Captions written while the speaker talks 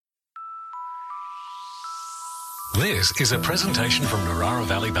This is a presentation from Narara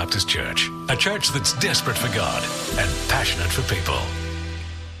Valley Baptist Church, a church that's desperate for God and passionate for people.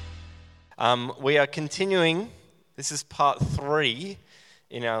 We are continuing. This is part 3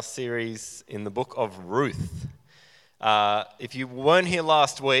 in our series in the book of Ruth. If you weren't here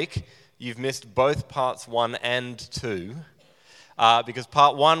last week, you've missed both parts 1 and 2, because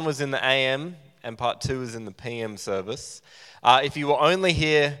part 1 was in the AM and part 2 was in the PM service. If you were only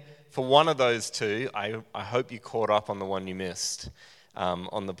here for one of those two, I hope you caught up on the one you missed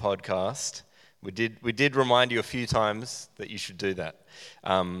on the podcast. We did remind you a few times that you should do that.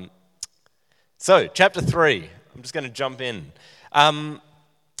 So, chapter 3, I'm just going to jump in.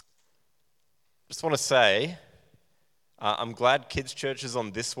 Just want to say, I'm glad Kids Church is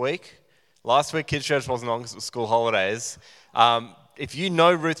on this week. Last week, Kids Church wasn't on because it was school holidays. If you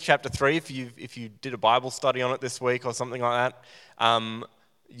know Ruth chapter 3, if you did a Bible study on it this week or something like that,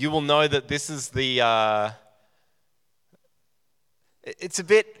 you will know that this is the, it's a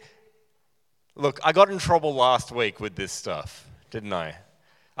bit, look, I got in trouble last week with this stuff, didn't I?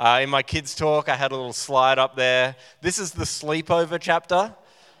 In my kids' talk, I had a little slide up there. This is the sleepover chapter,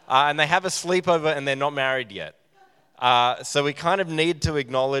 and they have a sleepover and they're not married yet. So we kind of need to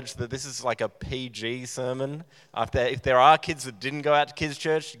acknowledge that this is like a PG sermon. If there are kids that didn't go out to kids'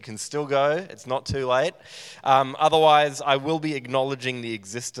 church, you can still go. It's not too late. Otherwise, I will be acknowledging the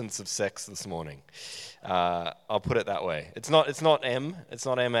existence of sex this morning. I'll put it that way. It's not M. It's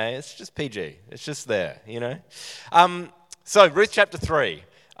not MA. It's just PG. It's just there, you know. So Ruth chapter 3.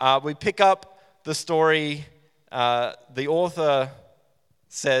 We pick up the story. The author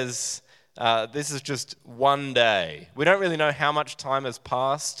says, this is just one day. We don't really know how much time has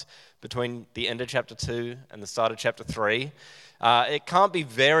passed between the end of chapter 2 and the start of chapter 3. It can't be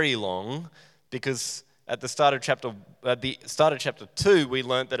very long because at the start of chapter 2, we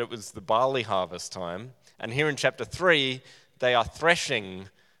learnt that it was the barley harvest time. And here in chapter 3, they are threshing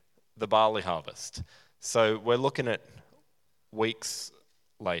the barley harvest. So we're looking at weeks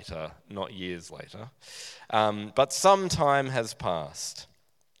later, not years later. But some time has passed.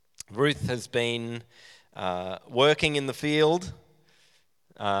 Ruth has been working in the field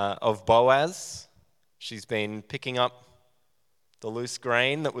of Boaz. She's been picking up the loose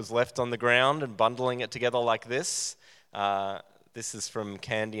grain that was left on the ground and bundling it together like this. This is from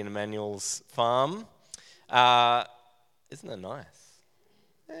Candy and Emmanuel's farm. Isn't that nice?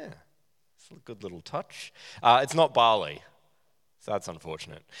 Yeah, it's a good little touch. It's not barley, so that's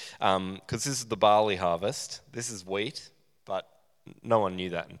unfortunate, because this is the barley harvest. This is wheat, but no one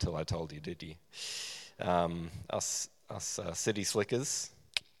knew that until I told you, did you? Us city slickers.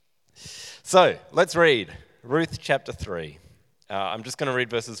 So, let's read Ruth chapter 3. I'm just going to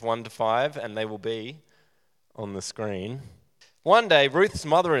read verses 1 to 5, and they will be on the screen. One day, Ruth's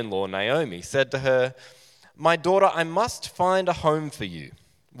mother-in-law, Naomi, said to her, "My daughter, I must find a home for you,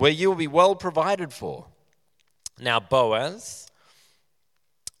 where you will be well provided for. Now, Boaz,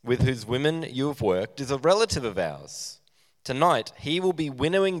 with whose women you have worked, is a relative of ours. Tonight, he will be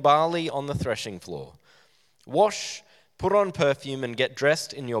winnowing barley on the threshing floor. Wash, put on perfume, and get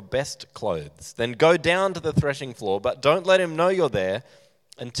dressed in your best clothes. Then go down to the threshing floor, but don't let him know you're there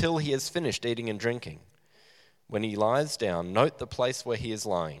until he has finished eating and drinking. When he lies down, note the place where he is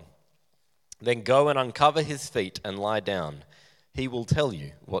lying. Then go and uncover his feet and lie down. He will tell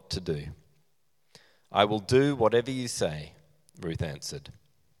you what to do." "I will do whatever you say," Ruth answered.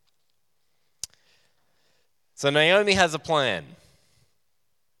 So Naomi has a plan.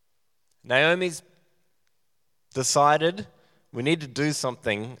 Naomi's decided we need to do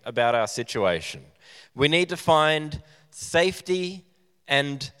something about our situation. We need to find safety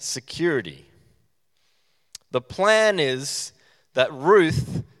and security. The plan is that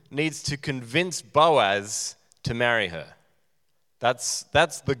Ruth needs to convince Boaz to marry her. That's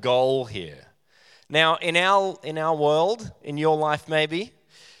the goal here. Now, in our world, in your life maybe,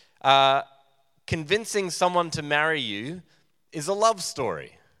 convincing someone to marry you is a love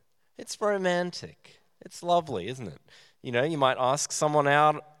story. It's romantic. It's lovely, isn't it? You know, you might ask someone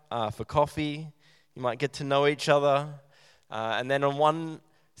out for coffee. You might get to know each other. And then on one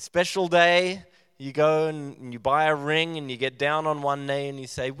special day, you go and you buy a ring and you get down on one knee and you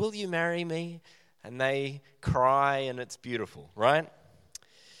say, "Will you marry me?" And they cry and it's beautiful, right?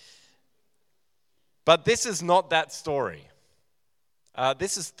 But this is not that story.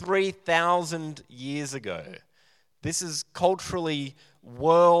 This is 3,000 years ago. This is culturally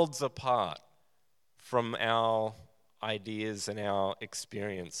worlds apart from our ideas and our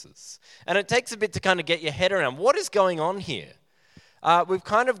experiences. And it takes a bit to kind of get your head around what is going on here. We've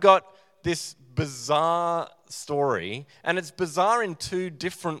kind of got this bizarre story, and it's bizarre in two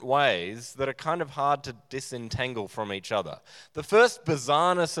different ways that are kind of hard to disentangle from each other. The first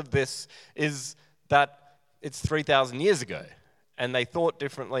bizarreness of this is that it's 3,000 years ago, and they thought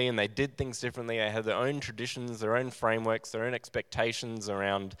differently and they did things differently. They had their own traditions, their own frameworks, their own expectations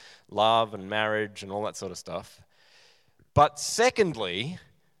around love and marriage and all that sort of stuff. But secondly,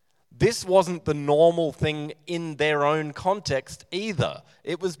 this wasn't the normal thing in their own context either.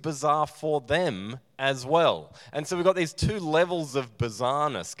 It was bizarre for them as well. And so we've got these two levels of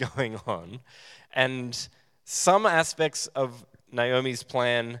bizarreness going on. And some aspects of Naomi's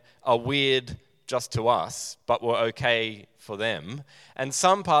plan are weird just to us, but were okay for them. And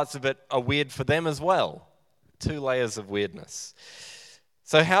some parts of it are weird for them as well. Two layers of weirdness.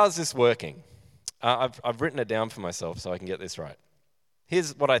 So how is this working? I've written it down for myself so I can get this right.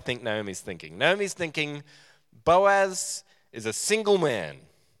 Here's what I think Naomi's thinking. Naomi's thinking, Boaz is a single man.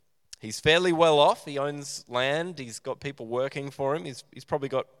 He's fairly well off. He owns land. He's got people working for him. He's probably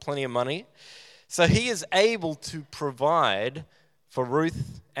got plenty of money. So he is able to provide for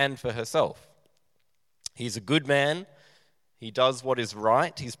Ruth and for herself. He's a good man. He does what is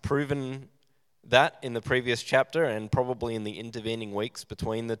right. He's proven that in the previous chapter and probably in the intervening weeks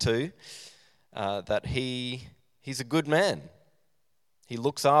between the two, that he's a good man. He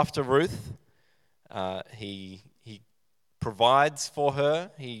looks after Ruth. He provides for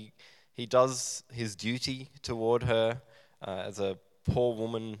her. He does his duty toward her as a poor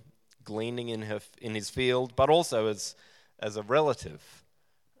woman gleaning in his field, but also as a relative.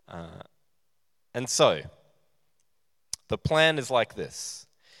 And so, the plan is like this.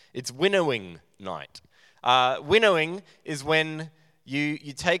 It's winnowing night. Winnowing is when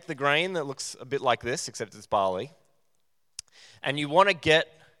you take the grain that looks a bit like this, except it's barley, and you want to get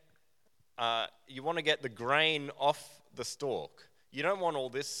the grain off the stalk. You don't want all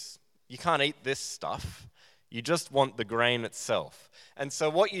this. You can't eat this stuff. You just want the grain itself. And so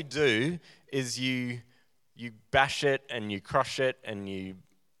what you do is you bash it and you crush it and you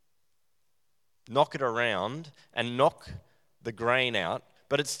knock it around and knock the grain out,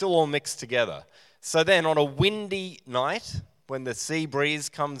 but it's still all mixed together. So then on a windy night, when the sea breeze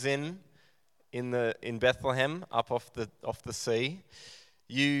comes in Bethlehem, up off the sea,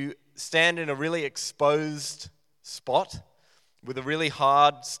 you stand in a really exposed spot with a really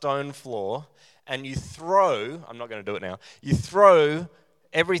hard stone floor, and you throw, I'm not going to do it now, you throw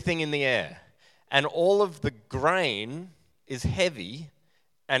everything in the air, and all of the grain is heavy,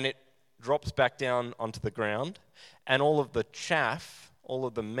 and it drops back down onto the ground, and all of the chaff, all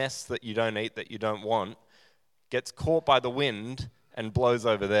of the mess that you don't eat, that you don't want, gets caught by the wind and blows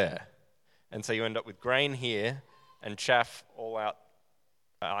over there. And so you end up with grain here and chaff all out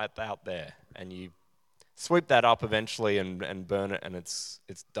there. And you sweep that up eventually and burn it, and it's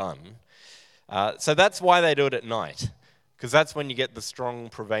done. So that's why they do it at night, because that's when you get the strong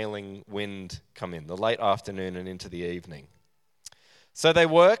prevailing wind come in, the late afternoon and into the evening. So they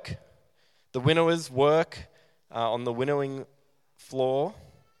work. The winnowers work on the winnowing floor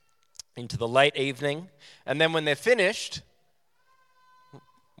into the late evening. And then when they're finished,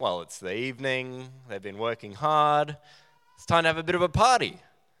 well, it's the evening, they've been working hard, it's time to have a bit of a party.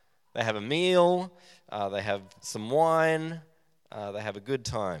 They have a meal, they have some wine, they have a good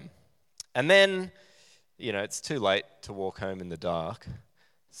time. And then, it's too late to walk home in the dark,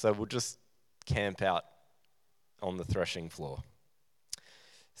 so we'll just camp out on the threshing floor.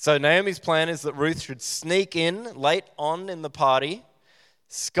 So Naomi's plan is that Ruth should sneak in late on in the party,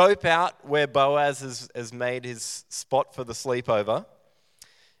 scope out where Boaz has made his spot for the sleepover,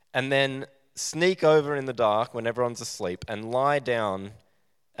 and then sneak over in the dark when everyone's asleep and lie down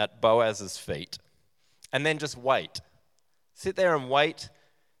at Boaz's feet, and then just wait. Sit there and wait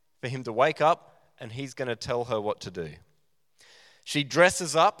for him to wake up, and he's going to tell her what to do. She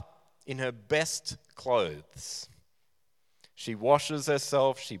dresses up in her best clothes. She washes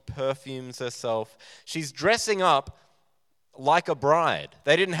herself, she perfumes herself. She's dressing up like a bride.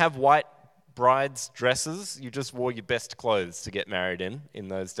 They didn't have white bride's dresses. You just wore your best clothes to get married in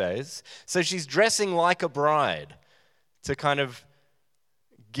those days. So she's dressing like a bride to kind of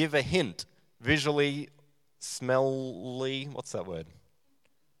give a hint, visually, smelly, what's that word?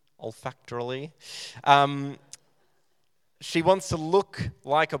 Olfactorily. She wants to look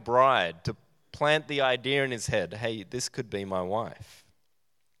like a bride, to plant the idea in his head, hey, this could be my wife.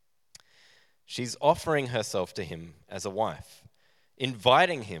 She's offering herself to him as a wife,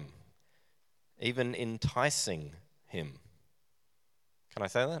 inviting him, even enticing him. Can I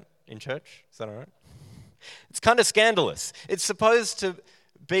say that in church? Is that all right? It's kind of scandalous. It's supposed to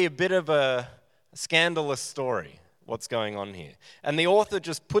be a bit of a scandalous story, what's going on here. And the author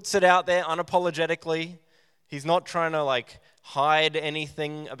just puts it out there unapologetically. He's not trying to hide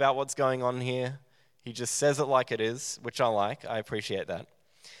anything about what's going on here. He just says it like it is, which I like. I appreciate that.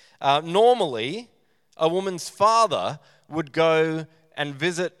 Normally, a woman's father would go and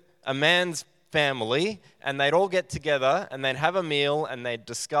visit a man's family, and they'd all get together and they'd have a meal and they'd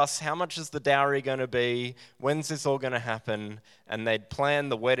discuss how much is the dowry going to be, when's this all going to happen, and they'd plan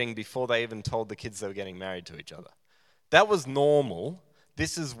the wedding before they even told the kids they were getting married to each other. That was normal.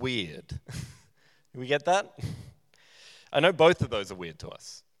 This is weird. We get that? I know both of those are weird to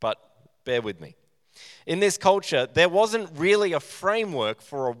us, but bear with me. In this culture, there wasn't really a framework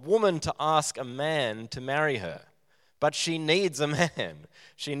for a woman to ask a man to marry her. But she needs a man.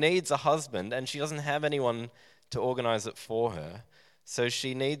 She needs a husband, and she doesn't have anyone to organize it for her. So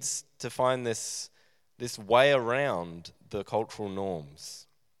she needs to find this way around the cultural norms.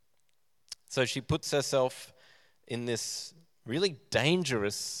 So she puts herself in this really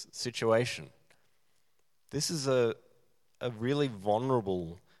dangerous situation. This is a really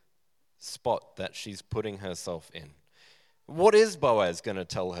vulnerable spot that she's putting herself in. What is Boaz going to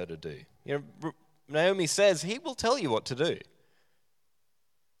tell her to do? Naomi says, he will tell you what to do.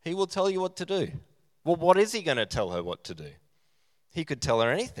 He will tell you what to do. Well, what is he going to tell her what to do? He could tell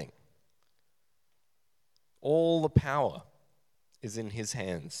her anything. All the power is in his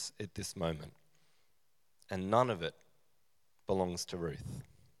hands at this moment, and none of it belongs to Ruth.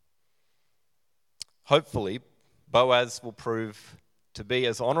 Hopefully, Boaz will prove to be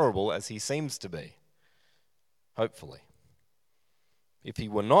as honorable as he seems to be. Hopefully. If he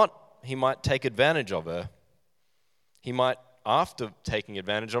were not, he might take advantage of her. He might, after taking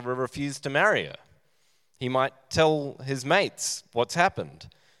advantage of her, refuse to marry her. He might tell his mates what's happened,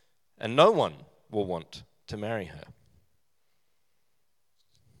 and no one will want to marry her.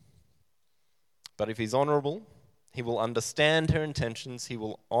 But if he's honorable, he will understand her intentions, he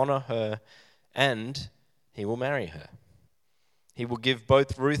will honor her, and he will marry her. He will give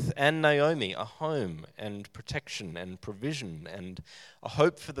both Ruth and Naomi a home and protection and provision and a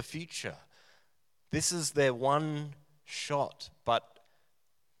hope for the future. This is their one shot, but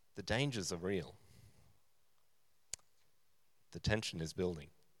the dangers are real. The tension is building.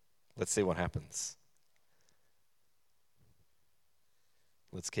 Let's see what happens.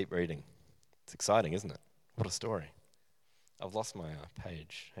 Let's keep reading. It's exciting, isn't it? What a story. I've lost my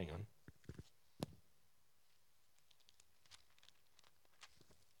page. Hang on.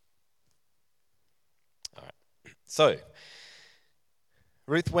 So,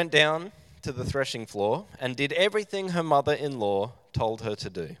 Ruth went down to the threshing floor and did everything her mother-in-law told her to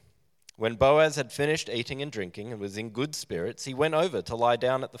do. When Boaz had finished eating and drinking and was in good spirits, he went over to lie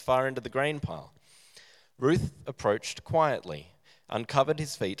down at the far end of the grain pile. Ruth approached quietly, uncovered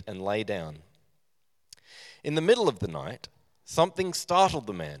his feet, and lay down. In the middle of the night, something startled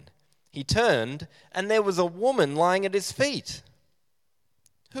the man. He turned, and there was a woman lying at his feet.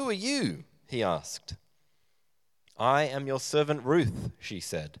 "Who are you?" he asked. "I am your servant Ruth," she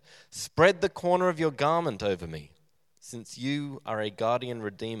said. "Spread the corner of your garment over me, since you are a guardian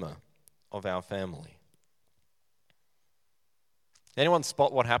redeemer of our family." Anyone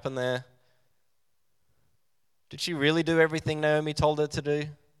spot what happened there? Did she really do everything Naomi told her to do?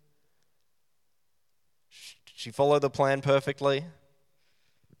 Did she follow the plan perfectly?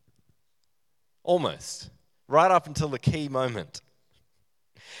 Almost. Right up until the key moment.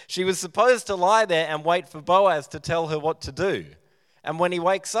 She was supposed to lie there and wait for Boaz to tell her what to do. And when he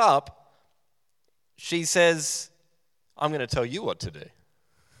wakes up, she says, "I'm going to tell you what to do."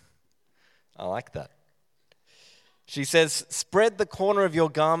 I like that. She says, "Spread the corner of your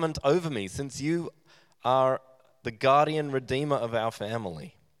garment over me, since you are the guardian redeemer of our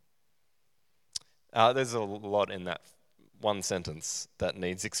family." There's a lot in that one sentence that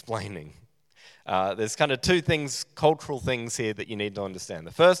needs explaining. There's kind of two things, cultural things here that you need to understand.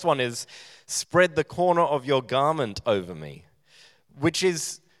 The first one is, spread the corner of your garment over me, which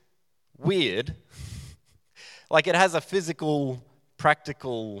is weird. Like, it has a physical,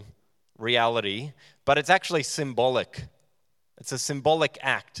 practical reality, but it's actually symbolic. It's a symbolic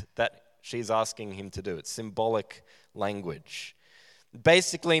act that she's asking him to do. It's symbolic language. It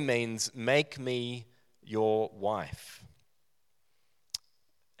basically means, make me your wife.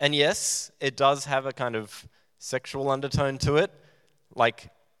 And yes, it does have a kind of sexual undertone to it,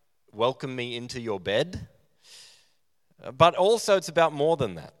 like, welcome me into your bed. But also it's about more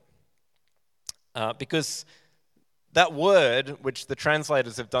than that. Because that word, which the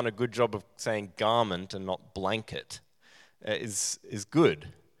translators have done a good job of saying garment and not blanket, is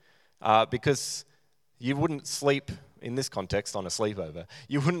good. Because you wouldn't sleep, in this context, on a sleepover.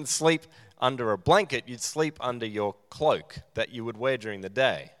 You wouldn't sleep under a blanket, you'd sleep under your cloak that you would wear during the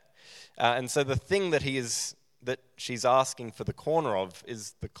day. And so the thing that he is that she's asking for the corner of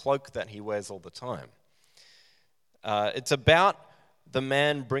is the cloak that he wears all the time. It's about the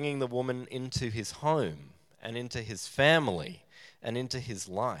man bringing the woman into his home and into his family and into his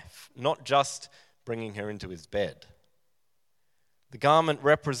life, not just bringing her into his bed. The garment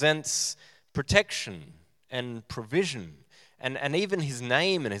represents protection and provision, and even his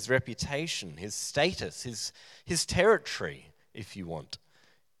name and his reputation, his status, his territory, if you want.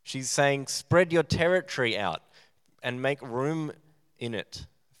 She's saying, spread your territory out and make room in it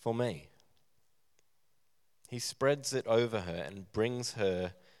for me. He spreads it over her and brings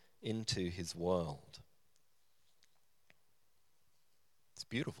her into his world. It's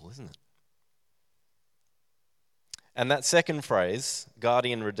beautiful, isn't it? And that second phrase,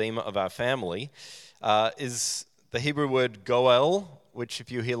 guardian redeemer of our family, is the Hebrew word goel, which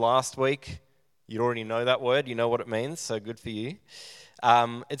if you were here last week, you already know that word. You know what it means, so good for you.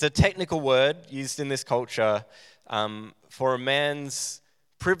 It's a technical word used in this culture for a man's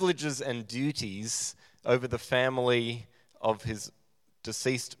privileges and duties over the family of his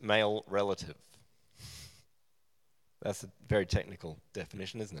deceased male relative. That's a very technical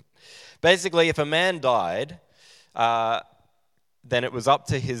definition, isn't it? Basically, if a man died, then it was up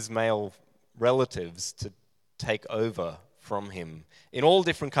to his male relatives to take over from him in all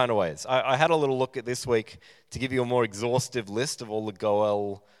different kind of ways. I had a little look at this week to give you a more exhaustive list of all the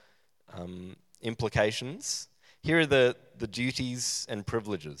goel implications. Here are the duties and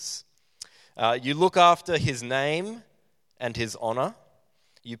privileges. You look after his name and his honor.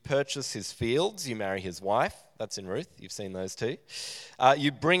 You purchase his fields. You marry his wife. That's in Ruth. You've seen those too.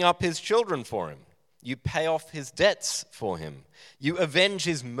 You bring up his children for him. You pay off his debts for him. You avenge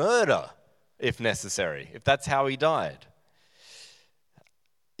his murder if necessary, if that's how he died.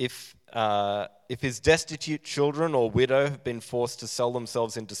 If his destitute children or widow have been forced to sell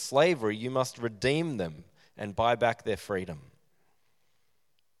themselves into slavery, you must redeem them and buy back their freedom.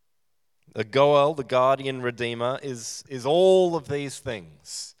 The goel, the guardian redeemer, is all of these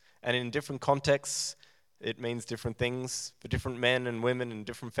things. And in different contexts, it means different things. For different men and women in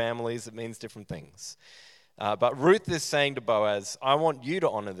different families, it means different things. But Ruth is saying to Boaz, I want you to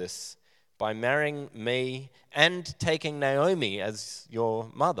honor this by marrying me and taking Naomi as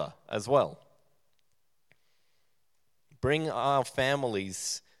your mother as well. Bring our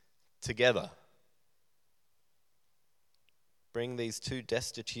families together. Bring these two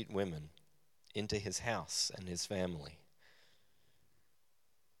destitute women into his house and his family.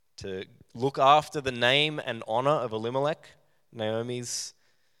 To look after the name and honor of Elimelech, Naomi's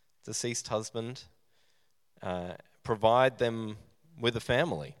deceased husband, provide them with a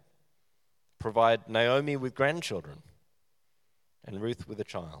family. Provide Naomi with grandchildren and Ruth with a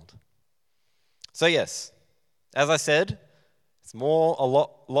child. So yes, as I said, it's a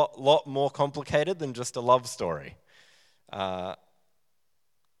lot more complicated than just a love story. So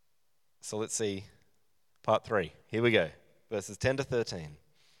let's see part 3. Here we go, verses 10 to 13.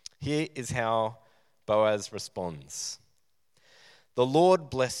 Here is how Boaz responds. The Lord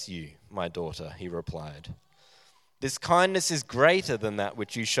bless you, my daughter, he replied. This kindness is greater than that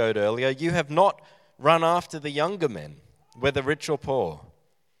which you showed earlier. You have not run after the younger men, whether rich or poor.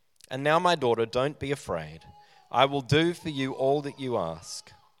 And now, my daughter, don't be afraid. I will do for you all that you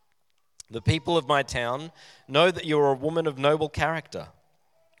ask. The people of my town know that you are a woman of noble character.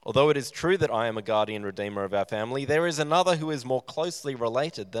 Although it is true that I am a guardian redeemer of our family, there is another who is more closely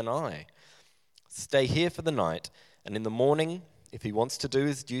related than I. Stay here for the night, and in the morning, if he wants to do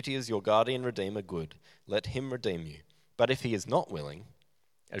his duty as your guardian redeemer, good. Let him redeem you. But if he is not willing,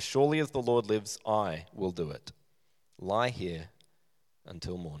 as surely as the Lord lives, I will do it. Lie here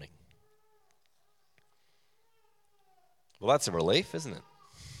until morning. Well, that's a relief, isn't it?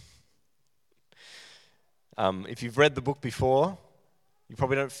 If you've read the book before, you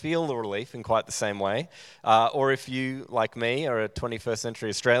probably don't feel the relief in quite the same way. Or if you, like me, are a 21st century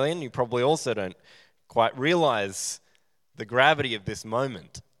Australian, you probably also don't quite realize the gravity of this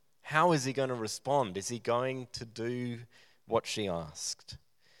moment. How is he going to respond? Is he going to do what she asked?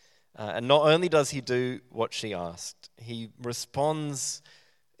 And not only does he do what she asked, he responds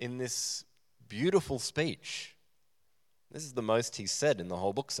in this beautiful speech. This is the most he's said in the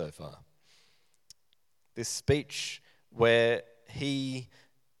whole book so far. This speech where he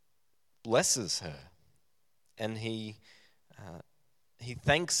blesses her and he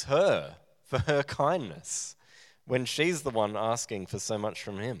thanks her for her kindness when she's the one asking for so much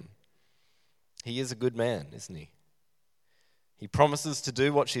from him. He is a good man, isn't he? He promises to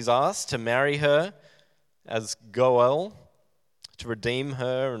do what she's asked, to marry her as Goel, to redeem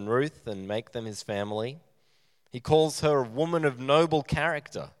her and Ruth and make them his family. He calls her a woman of noble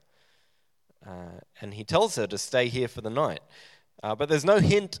character, and he tells her to stay here for the night. But there's no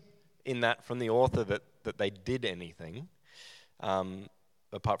hint in that from the author that they did anything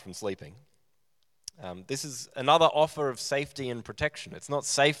apart from sleeping. This is another offer of safety and protection. It's not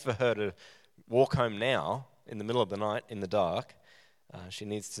safe for her to walk home now in the middle of the night in the dark. She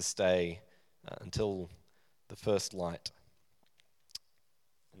needs to stay until the first light.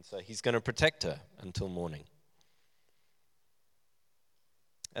 And so he's going to protect her until morning.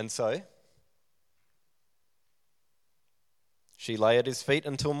 And so she lay at his feet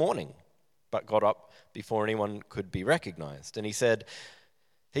until morning, but got up before anyone could be recognized. And he said,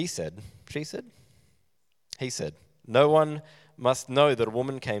 no one must know that a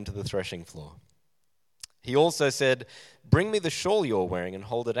woman came to the threshing floor. He also said, bring me the shawl you're wearing and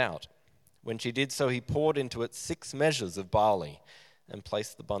hold it out. When she did so, he poured into it 6 measures of barley and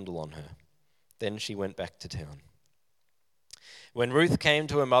placed the bundle on her. Then she went back to town. When Ruth came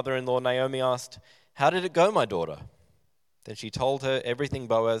to her mother-in-law, Naomi asked, how did it go, my daughter? Then she told her everything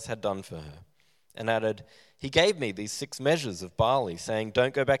Boaz had done for her and added, he gave me these 6 measures of barley, saying,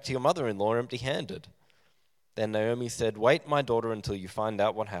 don't go back to your mother-in-law empty-handed. Then Naomi said, wait, my daughter, until you find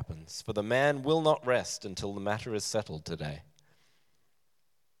out what happens, for the man will not rest until the matter is settled today.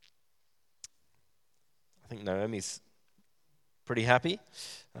 I think Naomi's pretty happy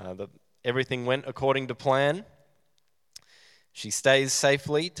that everything went according to plan. She stays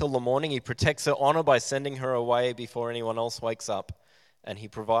safely till the morning. He protects her honor by sending her away before anyone else wakes up. And he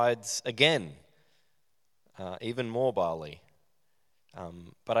provides, again, even more barley.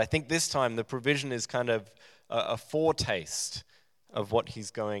 But I think this time the provision is kind of a foretaste of what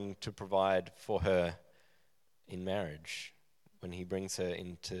he's going to provide for her in marriage when he brings her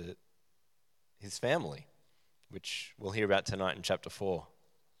into his family, which we'll hear about tonight in chapter 4.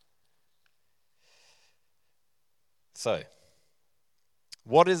 So,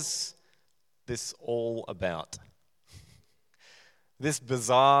 what is this all about? This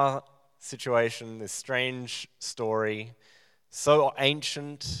bizarre situation, this strange story, so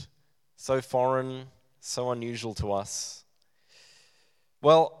ancient, so foreign, so unusual to us.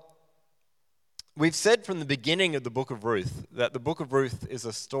 Well, we've said from the beginning of the book of Ruth that the book of Ruth is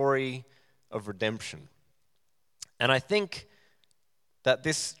a story of redemption. And I think that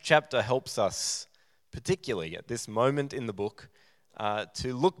this chapter helps us, particularly at this moment in the book,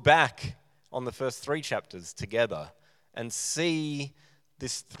 to look back on the first 3 chapters together and see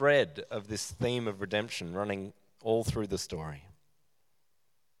this thread of this theme of redemption running all through the story.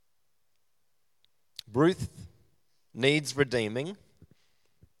 Ruth needs redeeming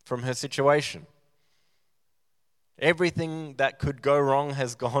from her situation. Everything that could go wrong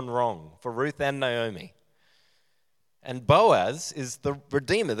has gone wrong for Ruth and Naomi. And Boaz is the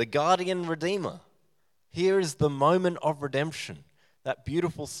redeemer, the guardian redeemer. Here is the moment of redemption, that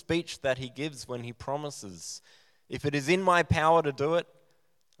beautiful speech that he gives when he promises, if it is in my power to do it,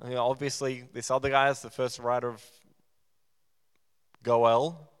 obviously this other guy is the first writer of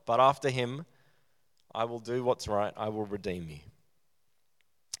Goel, but after him, I will do what's right, I will redeem you.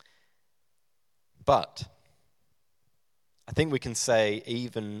 But I think we can say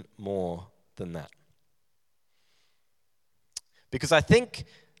even more than that. Because I think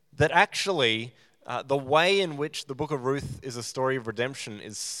that actually the way in which the book of Ruth is a story of redemption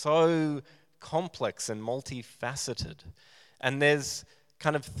is so complex and multifaceted. And there's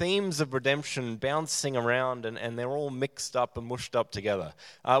kind of themes of redemption bouncing around and they're all mixed up and mushed up together.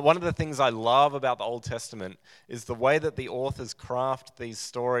 One of the things I love about the Old Testament is the way that the authors craft these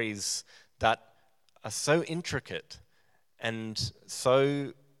stories that are so intricate and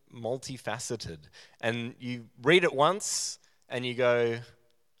so multifaceted. And you read it once and you go,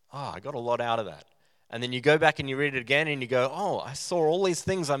 oh, I got a lot out of that. And then you go back and you read it again and you go, oh, I saw all these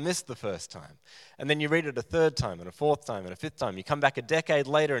things I missed the first time. And then you read it a 3rd time and a 4th time and a 5th time. You come back a decade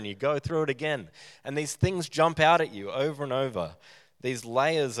later and you go through it again. And these things jump out at you over and over. These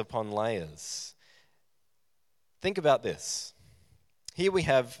layers upon layers. Think about this. Here we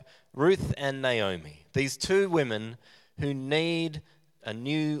have Ruth and Naomi, these 2 women who need a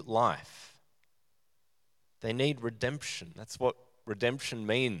new life. They need redemption. That's what redemption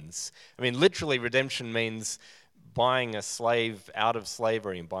means. I mean, literally, redemption means buying a slave out of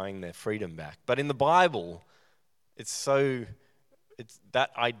slavery and buying their freedom back. But in the Bible, that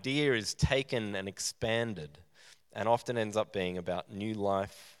idea is taken and expanded and often ends up being about new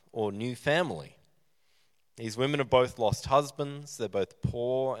life or new family. These women have both lost husbands. They're both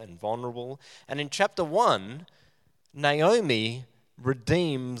poor and vulnerable. And in chapter 1, Naomi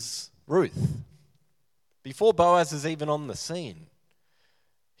redeems Ruth before Boaz is even on the scene.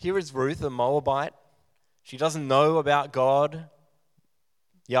 Here is Ruth, a Moabite. She doesn't know about God.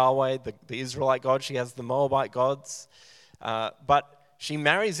 Yahweh, the Israelite God. She has the Moabite gods. But she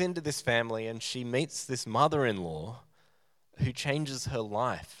marries into this family and she meets this mother-in-law who changes her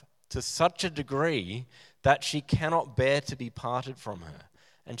life to such a degree that she cannot bear to be parted from her.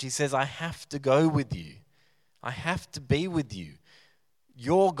 And she says, I have to go with you. I have to be with you.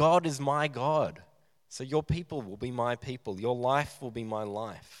 Your God is my God. So your people will be my people. Your life will be my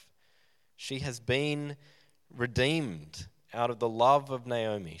life. She has been redeemed out of the love of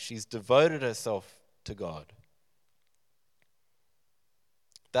Naomi. She's devoted herself to God.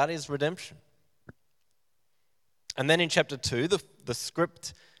 That is redemption. And then in chapter 2, the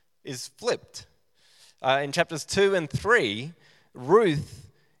script is flipped. In chapters 2 and 3, Ruth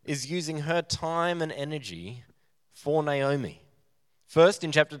is using her time and energy for Naomi. First,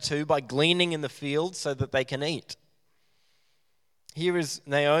 in chapter 2, by gleaning in the fields so that they can eat. Here is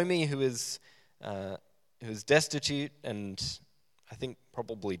Naomi, who is destitute and I think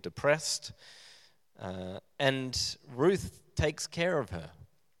probably depressed. And Ruth takes care of her.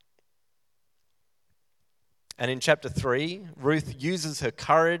 And in chapter 3, Ruth uses her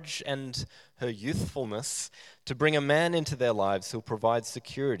courage and her youthfulness to bring a man into their lives who'll provide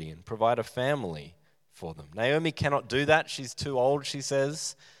security and provide a family for them. Naomi cannot do that. She's too old, she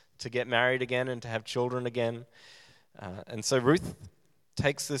says, to get married again and to have children again. And so Ruth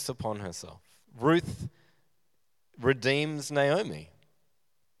takes this upon herself. Ruth redeems Naomi.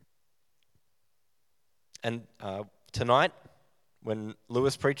 And tonight, when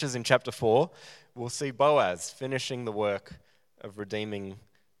Lewis preaches in chapter 4, we'll see Boaz finishing the work of redeeming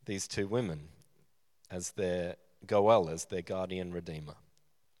these two women as their Goel, as their guardian redeemer.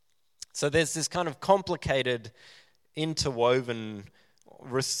 So there's this kind of complicated, interwoven,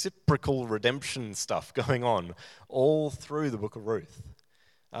 reciprocal redemption stuff going on all through the book of Ruth.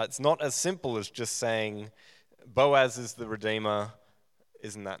 It's not as simple as just saying, Boaz is the redeemer,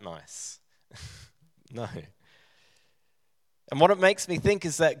 isn't that nice? No. And what it makes me think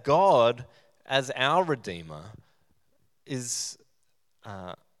is that God, as our redeemer, is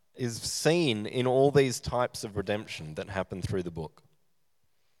seen in all these types of redemption that happen through the book.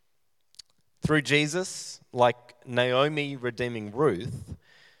 Through Jesus, like Naomi redeeming Ruth,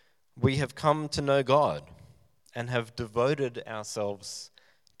 we have come to know God and have devoted ourselves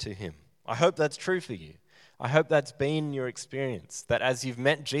to him. I hope that's true for you. I hope that's been your experience, that as you've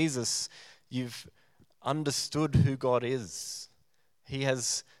met Jesus, you've understood who God is. He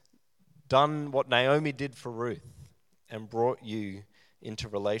has done what Naomi did for Ruth and brought you into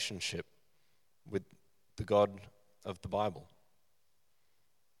relationship with the God of the Bible.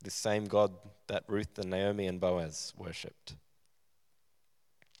 The same God that Ruth and Naomi and Boaz worshipped.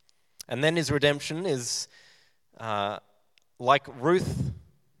 And then his redemption is like Ruth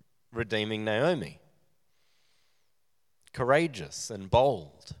redeeming Naomi. Courageous and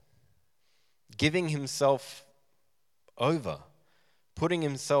bold. Giving himself over. Putting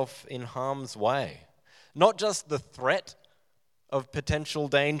himself in harm's way. Not just the threat of potential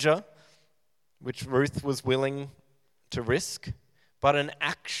danger, which Ruth was willing to risk, but an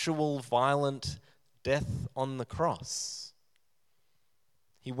actual violent death on the cross.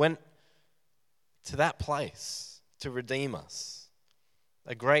 He went to that place to redeem us.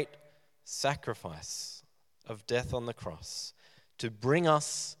 A great sacrifice of death on the cross to bring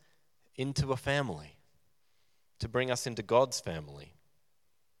us into a family, to bring us into God's family,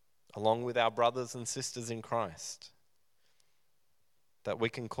 along with our brothers and sisters in Christ, that we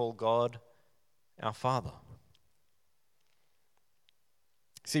can call God our Father.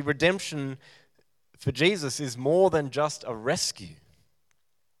 See, redemption for Jesus is more than just a rescue.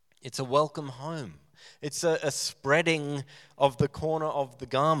 It's a welcome home. It's a spreading of the corner of the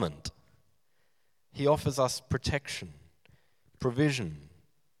garment. He offers us protection, provision,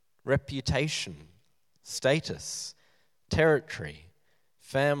 reputation, status, territory,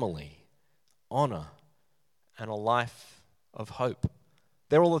 family, honor, and a life of hope.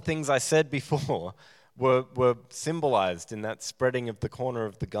 They're all the things I said before were symbolized in that spreading of the corner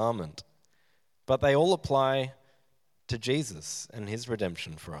of the garment. But they all apply to Jesus and his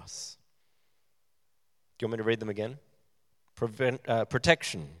redemption for us. Do you want me to read them again?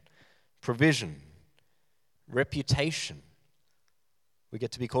 Protection, provision, reputation. We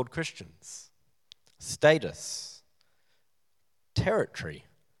get to be called Christians. Status, territory.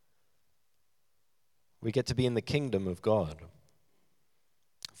 We get to be in the kingdom of God.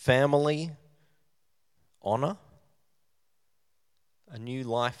 Family, honor, a new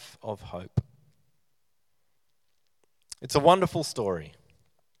life of hope. It's a wonderful story.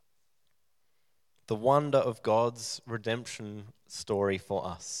 The wonder of God's redemption story for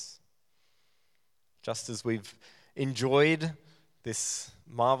us. Just as we've enjoyed this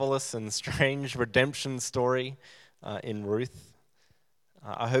marvelous and strange redemption story in Ruth.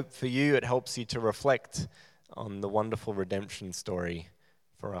 I hope for you it helps you to reflect on the wonderful redemption story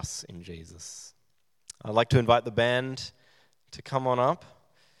for us in Jesus. I'd like to invite the band to come on up,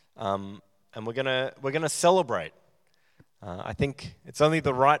 and we're gonna celebrate. I think it's only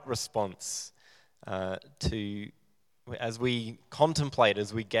the right response as we contemplate,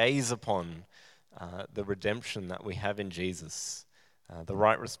 as we gaze upon the redemption that we have in Jesus. The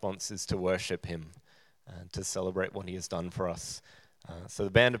right response is to worship him, to celebrate what he has done for us. So the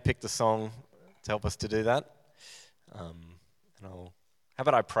band have picked a song to help us to do that. How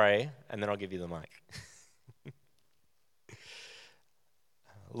about I pray, and then I'll give you the mic.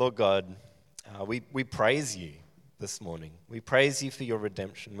 Lord God, we praise you this morning. We praise you for your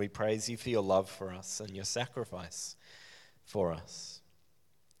redemption. We praise you for your love for us and your sacrifice for us.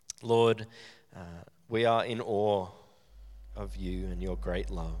 Lord, we are in awe of you and your great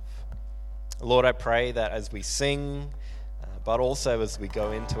love. Lord, I pray that as we sing, but also as we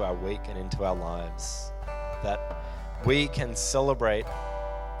go into our week and into our lives, that we can celebrate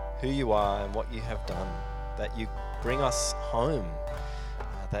who you are and what you have done, that you bring us home,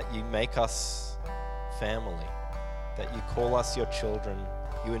 that you make us family, that you call us your children,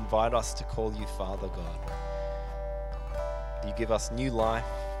 you invite us to call you Father God. You give us new life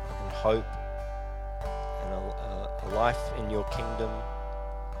and hope and a life in your kingdom,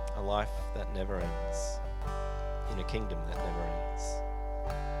 a life that never ends, in a kingdom that never ends.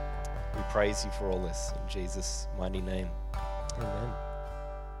 We praise you for all this in Jesus' mighty name. Amen.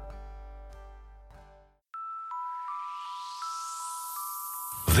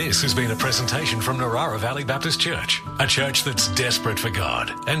 This has been a presentation from Narara Valley Baptist Church, a church that's desperate for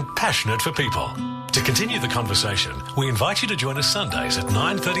God and passionate for people. To continue the conversation, we invite you to join us Sundays at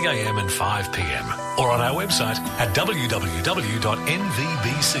 9:30 a.m. and 5 p.m. or on our website at www.nvbc.info.